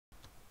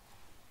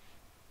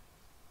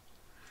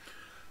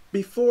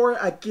Before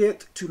I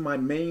get to my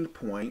main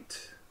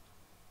point,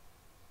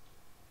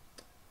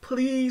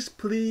 please,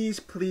 please,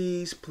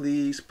 please,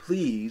 please,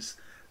 please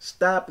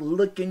stop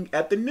looking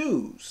at the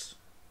news.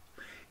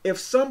 If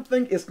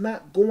something is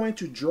not going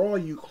to draw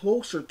you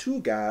closer to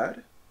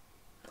God,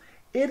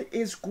 it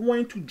is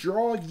going to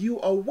draw you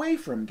away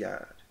from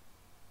God.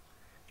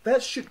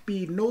 That should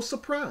be no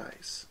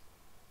surprise.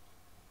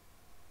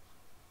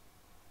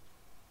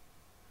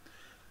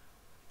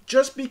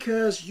 Just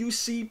because you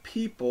see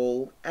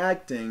people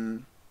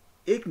acting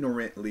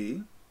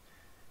ignorantly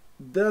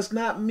does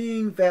not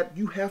mean that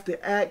you have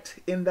to act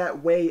in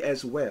that way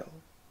as well.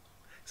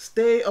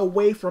 Stay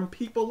away from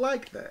people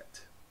like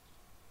that.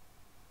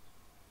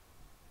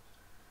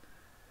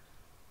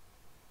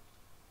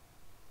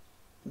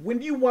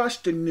 When you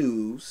watch the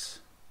news,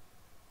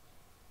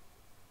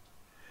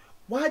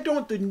 why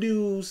don't the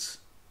news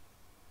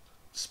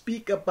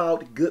speak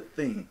about good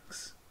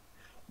things?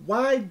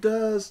 Why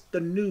does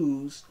the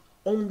news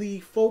only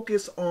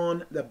focus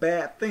on the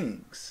bad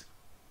things?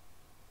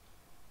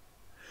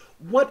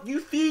 What you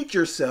feed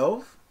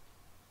yourself,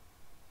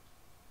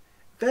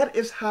 that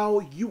is how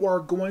you are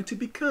going to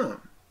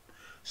become.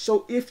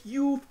 So if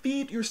you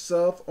feed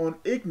yourself on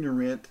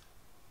ignorant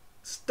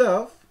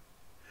stuff,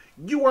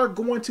 you are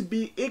going to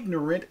be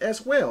ignorant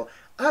as well.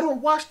 I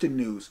don't watch the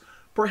news.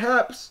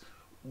 Perhaps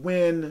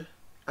when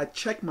I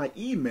check my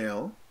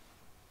email,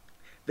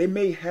 they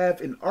may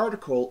have an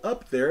article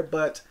up there,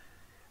 but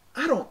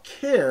I don't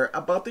care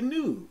about the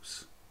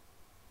news.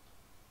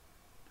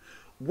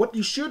 What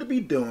you should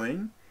be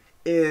doing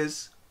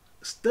is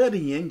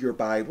studying your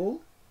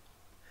Bible,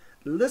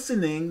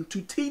 listening to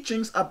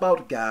teachings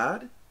about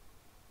God.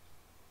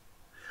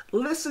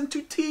 Listen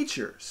to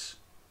teachers,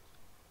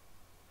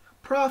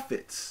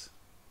 prophets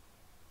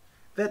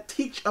that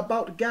teach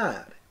about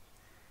God,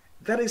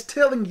 that is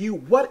telling you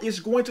what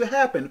is going to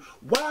happen.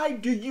 Why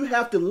do you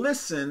have to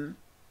listen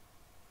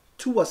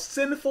to a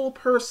sinful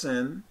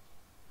person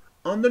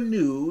on the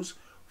news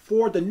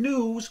for the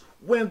news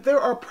when there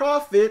are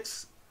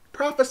prophets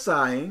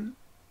prophesying?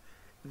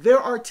 There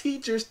are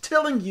teachers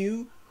telling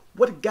you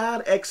what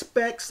God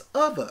expects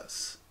of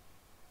us.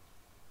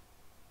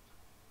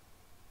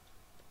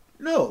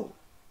 No.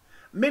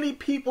 Many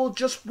people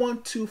just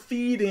want to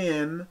feed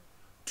in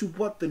to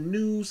what the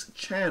news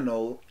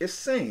channel is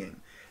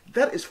saying.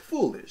 That is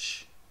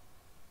foolish.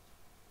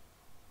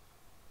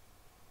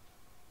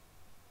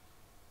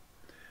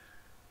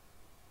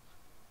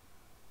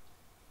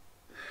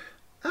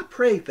 I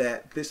pray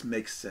that this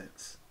makes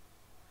sense.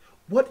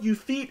 What you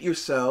feed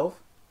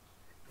yourself,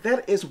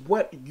 that is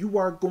what you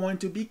are going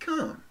to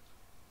become.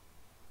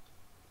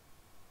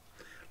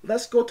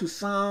 Let's go to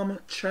Psalm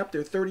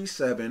chapter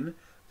 37,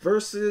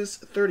 verses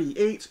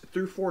 38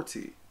 through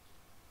 40.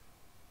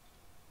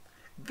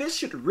 This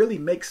should really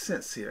make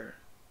sense here.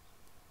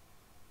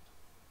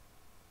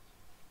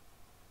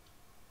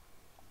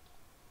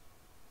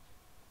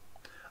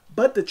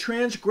 But the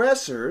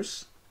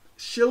transgressors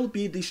shall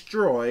be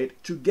destroyed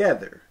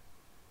together.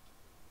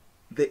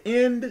 The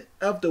end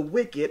of the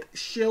wicked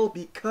shall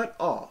be cut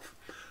off.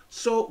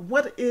 So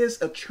what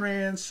is a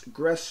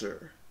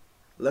transgressor?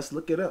 Let's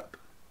look it up.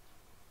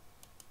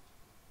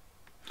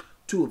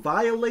 To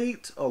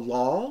violate a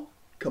law,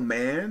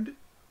 command,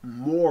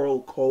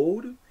 moral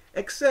code,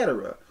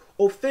 etc.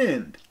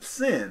 Offend,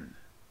 sin.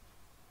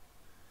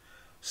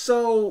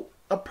 So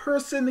a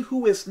person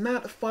who is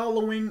not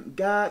following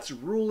God's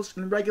rules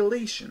and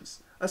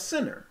regulations, a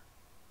sinner.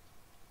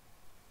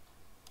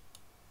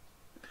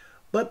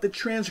 But the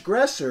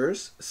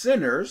transgressors,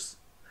 sinners,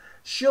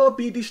 shall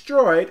be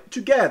destroyed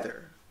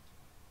together.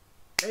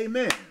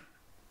 Amen.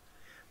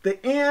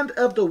 The end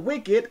of the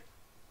wicked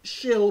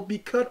shall be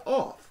cut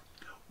off.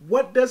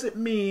 What does it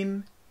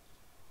mean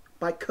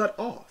by cut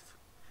off?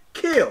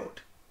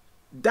 Killed,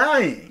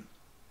 dying,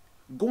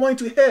 going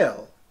to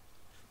hell,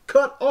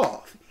 cut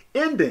off,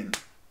 ending.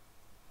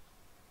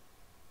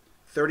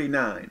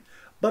 39.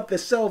 But the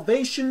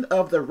salvation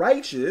of the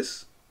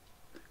righteous,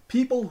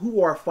 people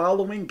who are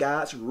following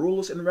God's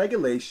rules and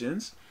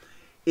regulations,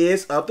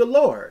 is of the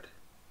Lord.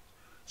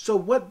 So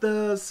what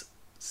does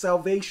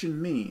salvation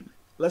mean?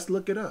 Let's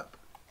look it up.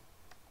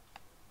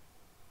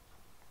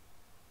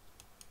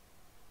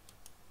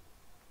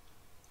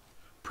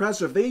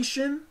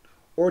 Preservation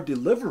or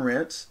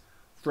deliverance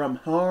from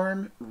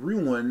harm,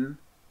 ruin,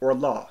 or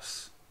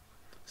loss.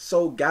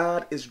 So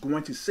God is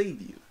going to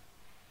save you.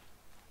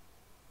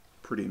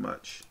 Pretty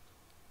much.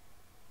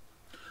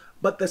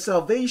 But the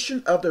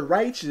salvation of the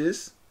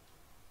righteous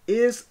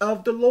is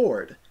of the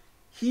Lord.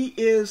 He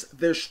is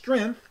their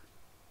strength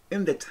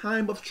in the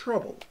time of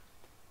trouble.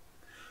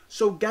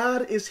 So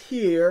God is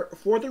here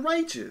for the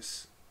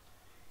righteous.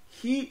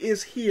 He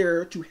is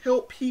here to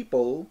help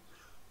people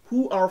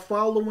who are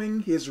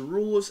following his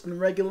rules and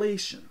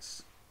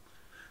regulations.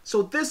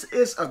 So this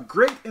is a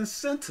great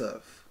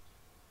incentive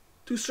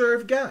to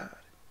serve God.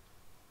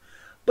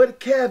 But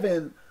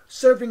Kevin,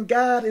 serving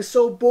God is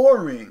so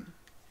boring.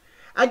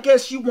 I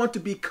guess you want to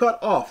be cut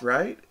off,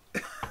 right?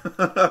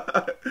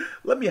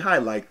 Let me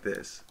highlight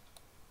this.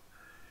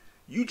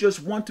 You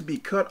just want to be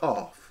cut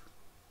off.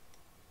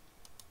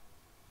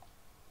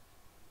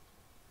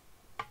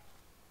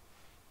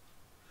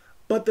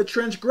 but the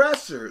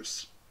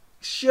transgressors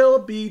shall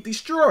be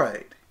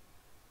destroyed.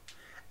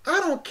 I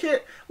don't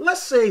care.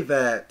 Let's say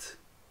that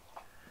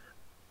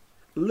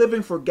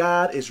living for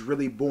God is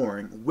really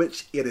boring,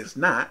 which it is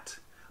not.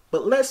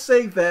 But let's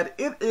say that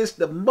it is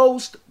the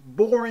most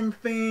boring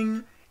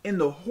thing in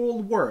the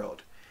whole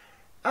world.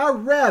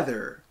 I'd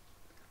rather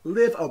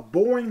live a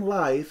boring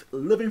life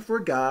living for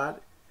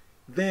God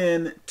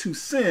than to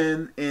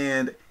sin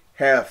and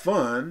have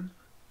fun,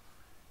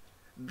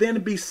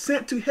 than be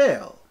sent to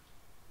hell.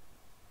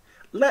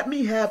 Let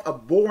me have a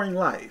boring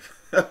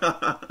life.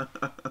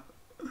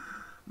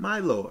 My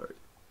Lord.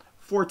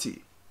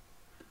 40.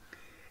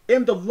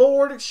 And the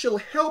Lord shall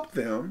help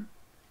them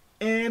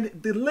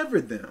and deliver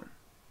them.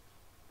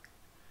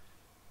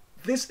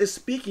 This is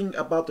speaking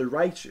about the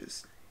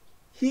righteous.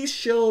 He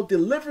shall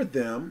deliver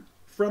them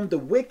from the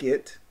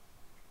wicked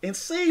and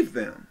save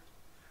them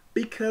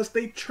because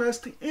they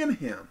trust in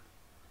him.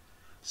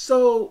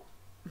 So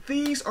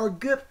these are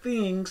good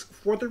things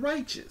for the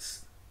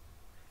righteous.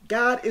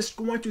 God is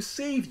going to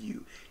save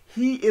you.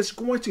 He is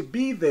going to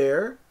be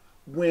there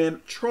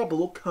when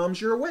trouble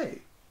comes your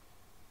way.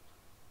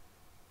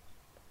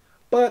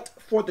 But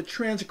for the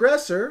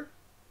transgressor,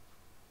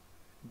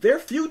 their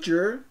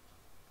future,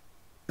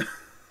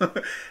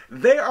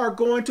 they are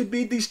going to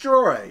be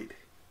destroyed.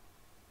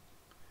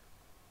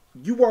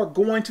 You are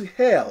going to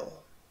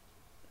hell.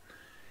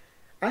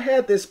 I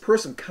had this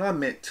person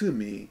comment to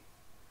me,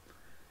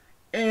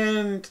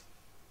 and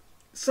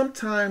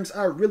sometimes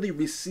I really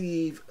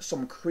receive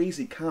some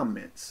crazy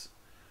comments.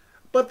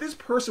 But this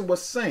person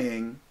was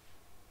saying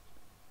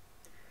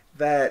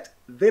that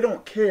they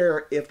don't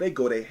care if they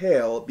go to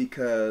hell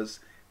because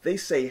they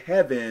say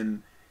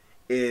heaven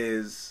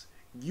is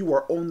you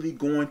are only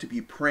going to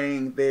be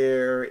praying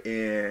there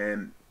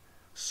and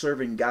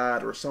serving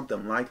God or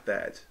something like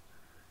that.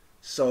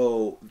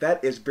 So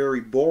that is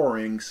very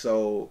boring,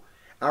 so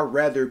I'd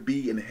rather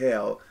be in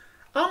hell.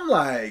 I'm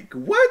like,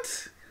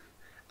 what?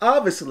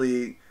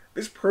 Obviously,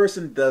 this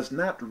person does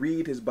not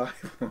read his Bible.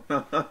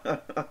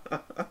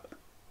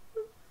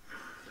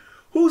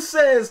 Who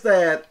says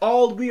that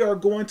all we are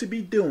going to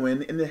be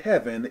doing in the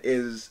heaven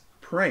is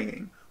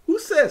praying? Who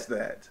says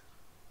that?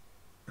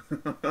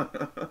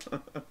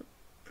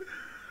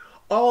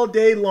 All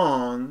day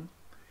long,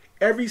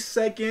 every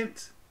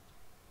second,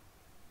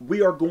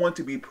 we are going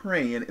to be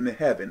praying in the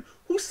heaven.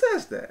 Who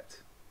says that?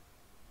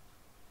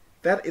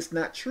 That is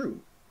not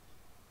true.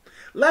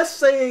 Let's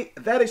say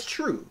that is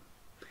true.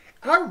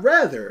 I'd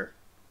rather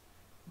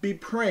be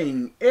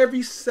praying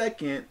every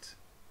second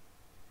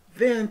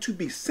than to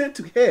be sent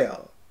to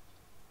hell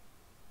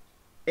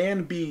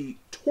and be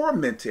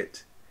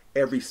tormented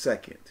every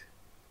second.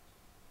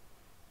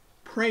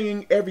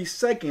 Praying every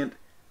second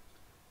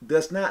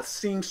does not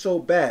seem so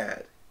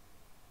bad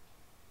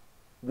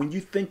when you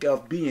think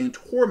of being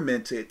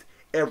tormented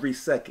every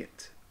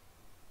second.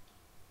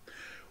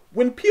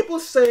 When people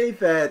say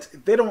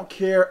that they don't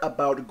care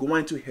about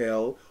going to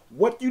hell,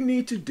 what you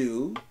need to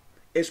do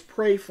is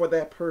pray for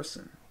that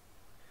person,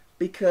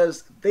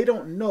 because they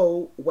don't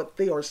know what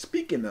they are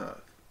speaking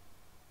of.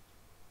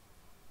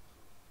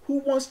 Who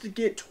wants to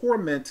get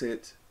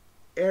tormented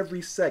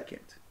every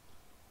second?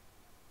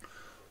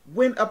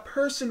 When a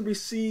person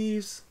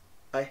receives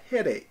a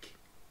headache,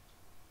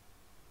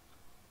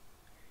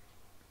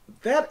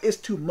 that is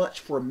too much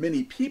for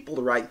many people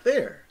right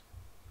there.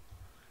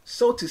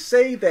 So to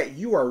say that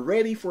you are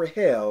ready for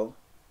hell,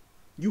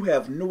 you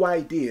have no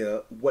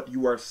idea what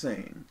you are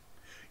saying.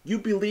 You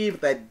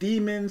believe that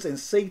demons and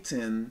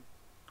Satan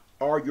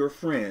are your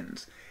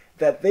friends,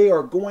 that they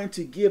are going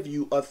to give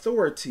you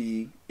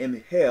authority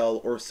in hell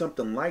or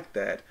something like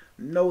that.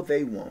 No,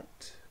 they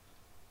won't.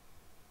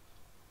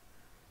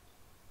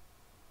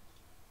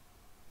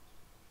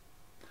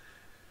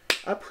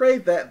 I pray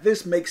that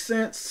this makes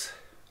sense.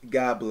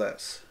 God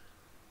bless.